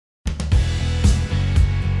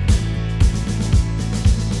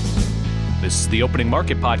This is the Opening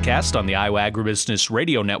Market Podcast on the Iowa Agribusiness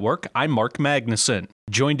Radio Network. I'm Mark Magnuson.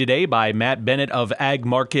 Joined today by Matt Bennett of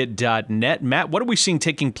AgMarket.net. Matt, what are we seeing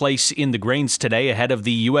taking place in the grains today ahead of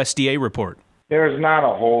the USDA report? There's not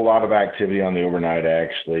a whole lot of activity on the overnight,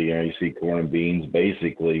 actually. You see corn and beans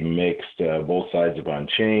basically mixed, both sides of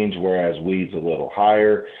unchanged, whereas wheat's a little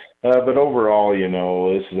higher. But overall,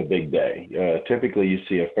 this is a big day. Typically, you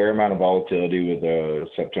see a fair amount of volatility with the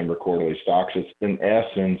September quarterly stocks. It's in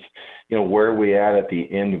essence, where we at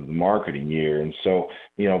the end of the marketing year. And so,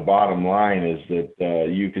 bottom line is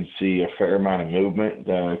that you could see a fair amount of movement,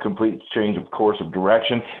 complete change of course of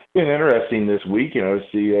direction. It's been interesting this week, to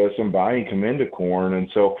see some buying come into corn. And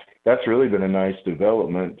so that's really been a nice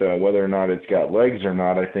development. Whether or not it's got legs or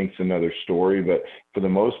not, I think is another story. But for the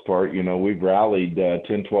most part, we've rallied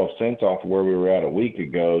 10, 12 cents off of where we were at a week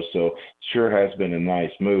ago. So sure has been a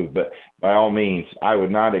nice move. But by all means, I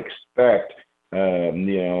would not expect,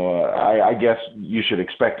 I guess you should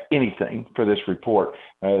expect anything for this report.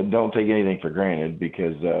 Don't take anything for granted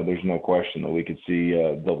because there's no question that we could see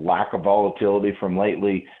the lack of volatility from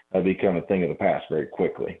lately become a thing of the past very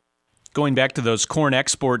quickly. Going back to those corn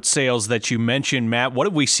export sales that you mentioned, Matt, what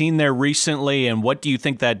have we seen there recently, and what do you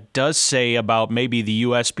think that does say about maybe the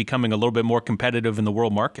U.S. becoming a little bit more competitive in the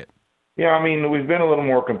world market? Yeah, we've been a little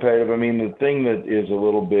more competitive. The thing that is a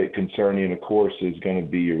little bit concerning, of course, is going to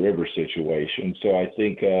be your river situation. So I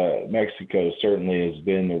think Mexico certainly has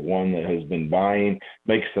been the one that has been buying.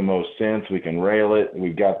 Makes the most sense. We can rail it.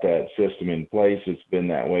 We've got that system in place. It's been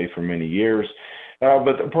that way for many years.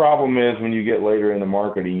 But the problem is when you get later in the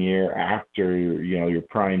marketing year after, your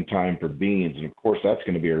prime time for beans, and of course that's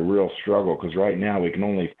going to be a real struggle because right now we can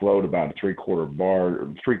only float about a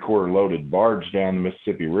three-quarter loaded barge down the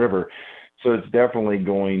Mississippi River. So it's definitely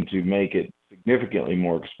going to make it significantly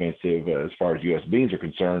more expensive as far as U.S. beans are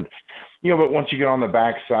concerned. But once you get on the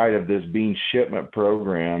backside of this bean shipment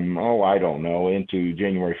program, into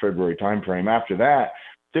January, February timeframe, after that,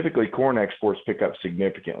 typically, corn exports pick up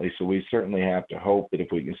significantly, so we certainly have to hope that if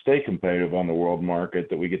we can stay competitive on the world market,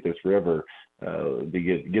 that we get this river,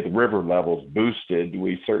 get the river levels boosted.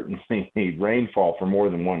 We certainly need rainfall for more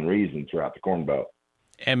than one reason throughout the Corn Belt.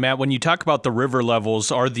 And Matt, when you talk about the river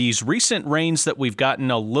levels, are these recent rains that we've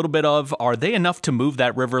gotten a little bit of, are they enough to move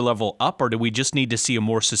that river level up, or do we just need to see a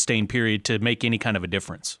more sustained period to make any kind of a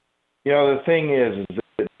difference? The thing is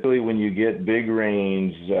when you get big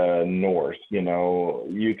rains north,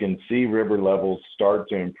 you can see river levels start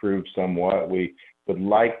to improve somewhat. We would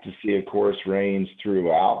like to see, of course, rains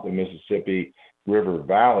throughout the Mississippi River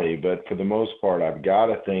Valley, but for the most part, I've got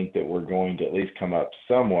to think that we're going to at least come up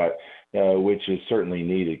somewhat, which is certainly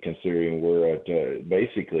needed considering we're at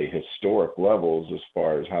basically historic levels as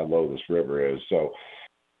far as how low this river is. So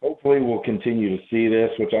hopefully we'll continue to see this,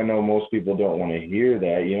 which I know most people don't want to hear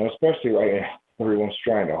that, especially right now. Everyone's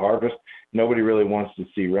trying to harvest. Nobody really wants to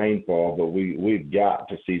see rainfall, but we've got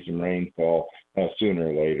to see some rainfall sooner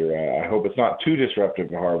or later. I hope it's not too disruptive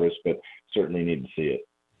to harvest, but certainly need to see it.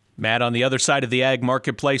 Matt, on the other side of the ag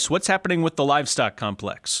marketplace, what's happening with the livestock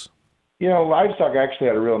complex? Livestock actually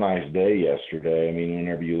had a real nice day yesterday.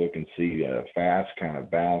 Whenever you look and see fats kind of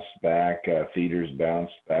bounced back, feeders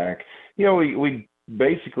bounced back.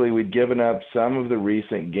 We'd given up some of the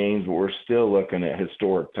recent gains, but we're still looking at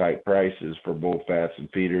historic type prices for both fats and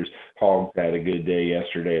feeders. Hogs had a good day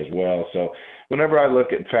yesterday as well. So whenever I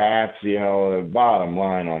look at fats, the bottom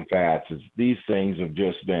line on fats is these things have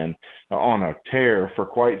just been on a tear for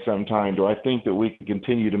quite some time. Do I think that we can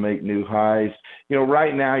continue to make new highs?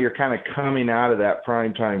 Right now you're kind of coming out of that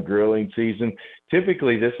prime time grilling season.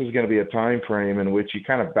 Typically this is going to be a time frame in which you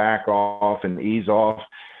kind of back off and ease off.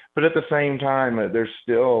 But at the same time, there's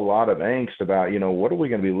still a lot of angst about, what are we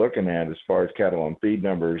going to be looking at as far as cattle on feed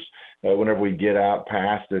numbers whenever we get out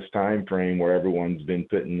past this time frame where everyone's been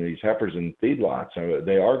putting these heifers in feedlots.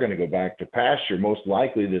 They are going to go back to pasture most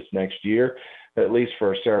likely this next year, at least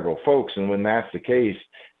for several folks. And when that's the case,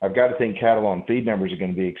 I've got to think cattle on feed numbers are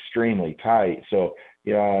going to be extremely tight. So,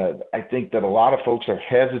 I think that a lot of folks are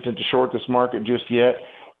hesitant to short this market just yet.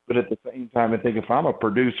 But at the same time, I think if I'm a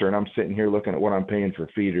producer and I'm sitting here looking at what I'm paying for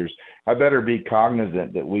feeders, I better be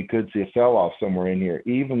cognizant that we could see a sell-off somewhere in here,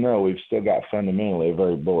 even though we've still got fundamentally a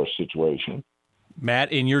very bullish situation.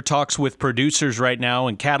 Matt, in your talks with producers right now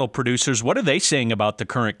and cattle producers, what are they saying about the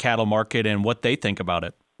current cattle market and what they think about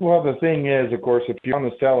it? Well, the thing is, of course, if you're on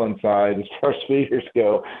the selling side, as far as feeders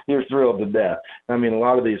go, you're thrilled to death. A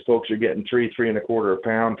lot of these folks are getting $3 and a quarter a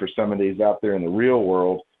pound for some of these out there in the real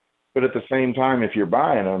world. But at the same time, if you're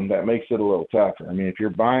buying them, that makes it a little tougher. If you're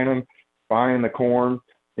buying them, buying the corn,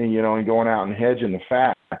 and going out and hedging the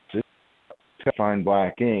fats, it's to find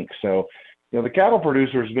black ink. So the cattle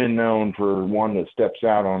producer's been known for one that steps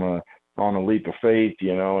out on a leap of faith, in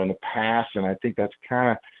the past, and I think that's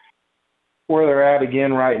kind of where they're at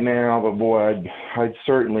again right now. But boy, I'd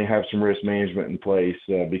certainly have some risk management in place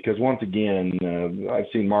because once again, I've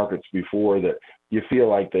seen markets before that you feel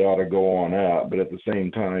like they ought to go on up, but at the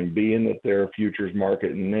same time, being that they're a futures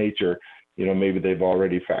market in nature, maybe they've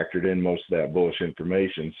already factored in most of that bullish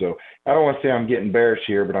information. So I don't want to say I'm getting bearish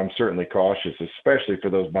here, but I'm certainly cautious, especially for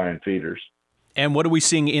those buying feeders. And what are we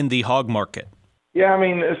seeing in the hog market? Yeah,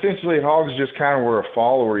 essentially hogs just kind of were a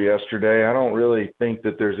follower yesterday. I don't really think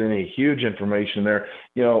that there's any huge information there.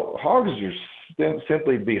 Hogs are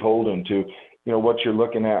simply beholden to, what you're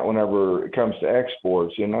looking at whenever it comes to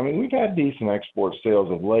exports. And we've had decent export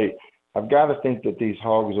sales of late. I've got to think that these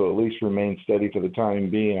hogs will at least remain steady for the time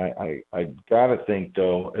being. I've got to think,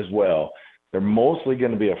 though, as well, they're mostly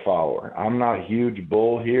going to be a follower. I'm not a huge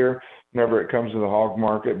bull here whenever it comes to the hog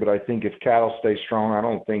market, but I think if cattle stay strong, I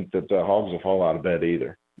don't think that the hogs will fall out of bed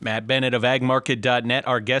either. Matt Bennett of AgMarket.net,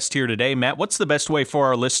 our guest here today. Matt, what's the best way for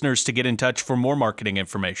our listeners to get in touch for more marketing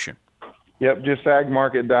information? Yep, just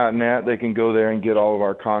AgMarket.net. They can go there and get all of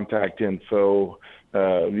our contact info,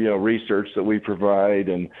 research that we provide,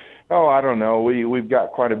 and I don't know. We've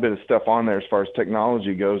got quite a bit of stuff on there as far as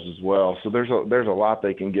technology goes as well. So there's a lot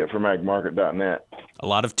they can get from AgMarket.net. A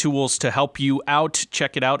lot of tools to help you out.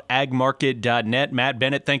 Check it out, AgMarket.net. Matt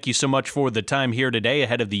Bennett, thank you so much for the time here today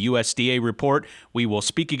ahead of the USDA report. We will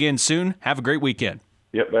speak again soon. Have a great weekend.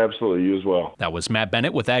 Yep, absolutely. You as well. That was Matt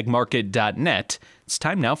Bennett with AgMarket.net. It's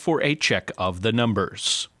time now for a check of the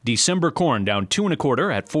numbers. December corn down 2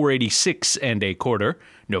 1/4 at 486 1/4.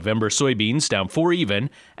 November soybeans down 4 even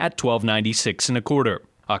at 1296 1/4.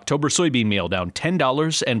 October soybean meal down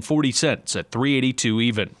 $10.40 at 382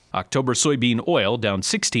 even. October soybean oil down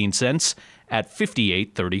 16 cents at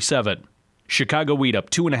 58.37. Chicago wheat up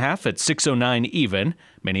 2 1/2 at 609 even.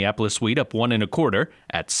 Minneapolis wheat up 1 1/4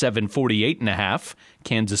 at 748 1/2.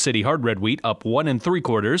 Kansas City hard red wheat up 1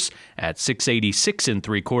 3/4 at 686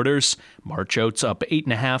 3/4. March oats up 8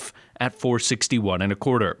 1/2 at 461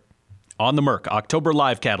 1/4. On the Merc, October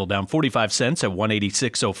live cattle down 45 cents at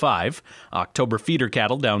 186.05. October feeder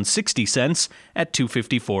cattle down 60 cents at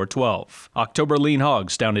 254.12. October lean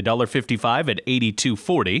hogs down $1.55 at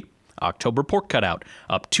 82.40. October pork cutout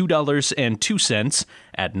up $2.02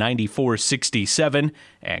 at 94.67,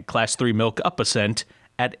 and Class 3 milk up a cent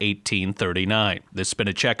at 18.39. This has been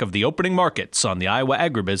a check of the opening markets on the Iowa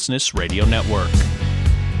Agribusiness Radio Network.